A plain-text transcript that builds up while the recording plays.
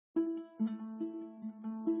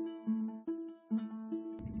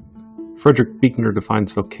Frederick Buechner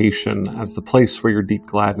defines vocation as the place where your deep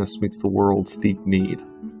gladness meets the world's deep need.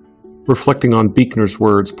 Reflecting on Buechner's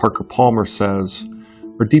words, Parker Palmer says,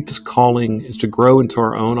 "Our deepest calling is to grow into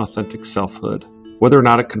our own authentic selfhood, whether or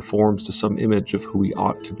not it conforms to some image of who we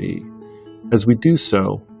ought to be. As we do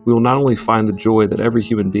so, we will not only find the joy that every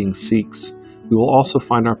human being seeks, we will also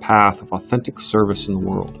find our path of authentic service in the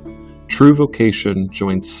world. True vocation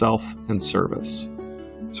joins self and service."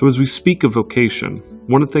 So as we speak of vocation,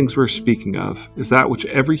 one of the things we're speaking of is that which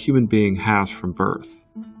every human being has from birth.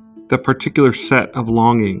 That particular set of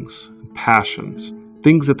longings and passions,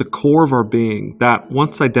 things at the core of our being that,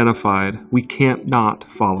 once identified, we can't not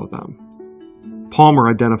follow them. Palmer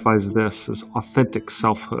identifies this as authentic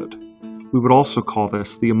selfhood. We would also call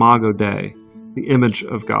this the imago Dei, the image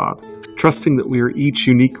of God, trusting that we are each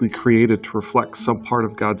uniquely created to reflect some part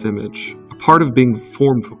of God's image. A part of being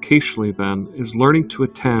formed vocationally, then, is learning to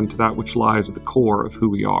attend to that which lies at the core of who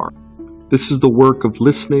we are. This is the work of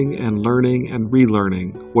listening and learning and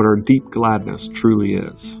relearning what our deep gladness truly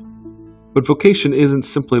is. But vocation isn't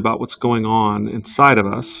simply about what's going on inside of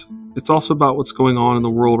us, it's also about what's going on in the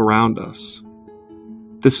world around us.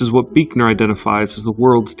 This is what Buechner identifies as the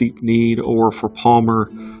world's deep need, or for Palmer,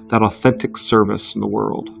 that authentic service in the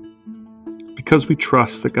world. Because we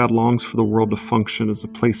trust that God longs for the world to function as a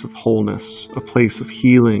place of wholeness, a place of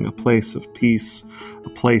healing, a place of peace, a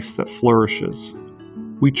place that flourishes.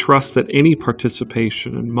 We trust that any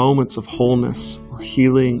participation in moments of wholeness or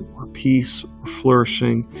healing or peace or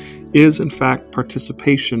flourishing is in fact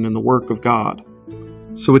participation in the work of God.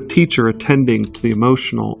 So a teacher attending to the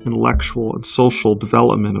emotional, intellectual, and social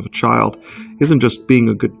development of a child isn't just being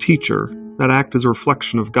a good teacher, that act is a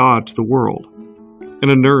reflection of God to the world.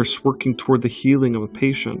 And a nurse working toward the healing of a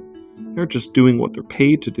patient, they're just doing what they're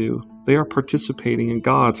paid to do. They are participating in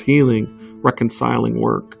God's healing, reconciling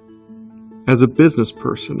work. As a business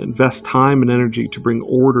person, invest time and energy to bring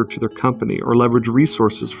order to their company or leverage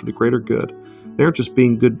resources for the greater good. They're just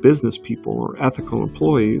being good business people or ethical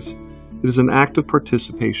employees. It is an active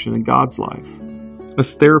participation in God's life.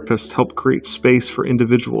 As therapists help create space for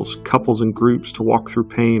individuals, couples, and groups to walk through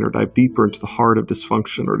pain or dive deeper into the heart of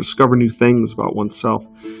dysfunction or discover new things about oneself,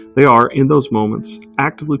 they are, in those moments,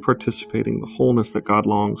 actively participating in the wholeness that God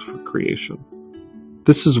longs for creation.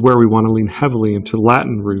 This is where we want to lean heavily into the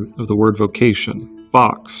Latin root of the word vocation,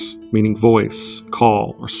 vox, meaning voice,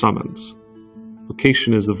 call, or summons.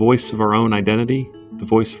 Vocation is the voice of our own identity, the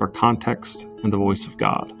voice of our context, and the voice of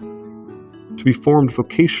God. To be formed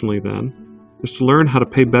vocationally, then, is to learn how to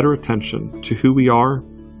pay better attention to who we are,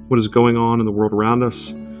 what is going on in the world around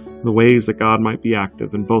us, and the ways that God might be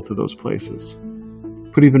active in both of those places.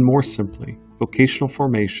 Put even more simply, vocational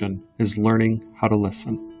formation is learning how to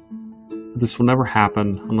listen. But this will never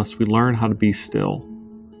happen unless we learn how to be still,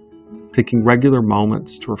 taking regular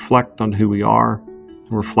moments to reflect on who we are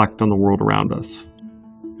and reflect on the world around us.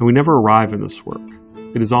 And we never arrive in this work.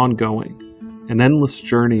 It is ongoing. An endless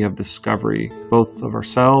journey of discovery, both of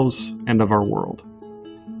ourselves and of our world.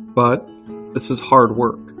 But this is hard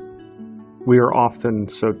work. We are often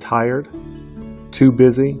so tired, too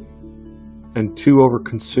busy, and too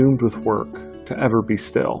overconsumed with work to ever be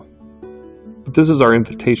still. But this is our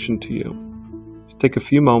invitation to you. To take a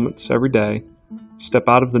few moments every day, step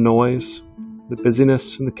out of the noise, the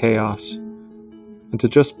busyness, and the chaos, and to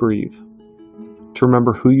just breathe. To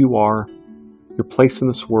remember who you are, your place in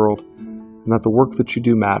this world, and that the work that you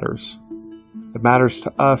do matters. It matters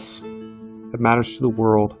to us, it matters to the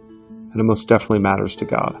world, and it most definitely matters to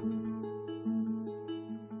God.